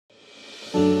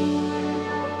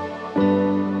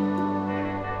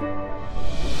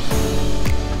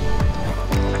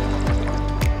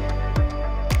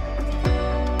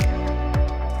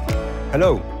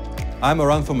Hello, I'm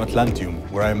Aran from Atlantium,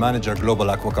 where I manage our global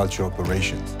aquaculture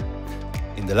operations.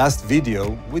 In the last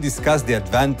video, we discussed the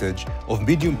advantage of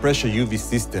medium pressure UV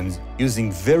systems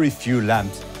using very few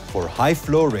lamps for high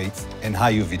flow rates and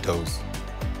high UV dose.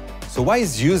 So why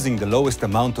is using the lowest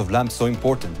amount of lamps so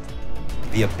important?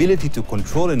 The ability to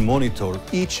control and monitor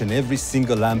each and every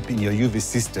single lamp in your UV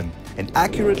system and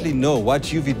accurately know what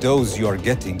UV dose you are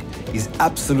getting is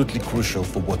absolutely crucial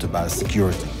for water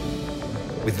biosecurity.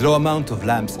 With low amount of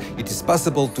lamps, it is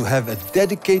possible to have a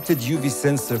dedicated UV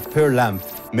sensor per lamp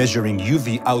measuring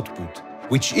UV output,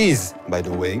 which is, by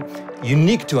the way,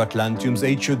 unique to Atlantium's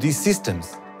HOD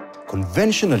systems.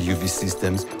 Conventional UV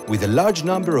systems with a large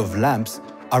number of lamps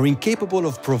are incapable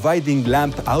of providing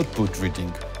lamp output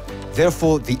reading.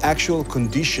 Therefore, the actual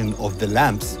condition of the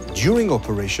lamps during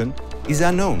operation is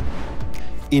unknown.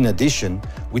 In addition,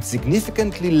 with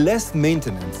significantly less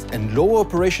maintenance and lower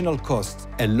operational costs,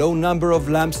 a low number of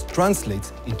lamps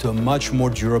translates into a much more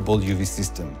durable UV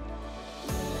system.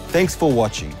 Thanks for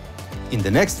watching. In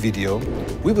the next video,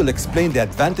 we will explain the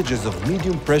advantages of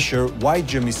medium pressure wide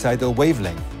germicidal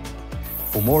wavelength.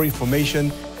 For more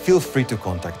information, feel free to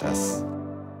contact us.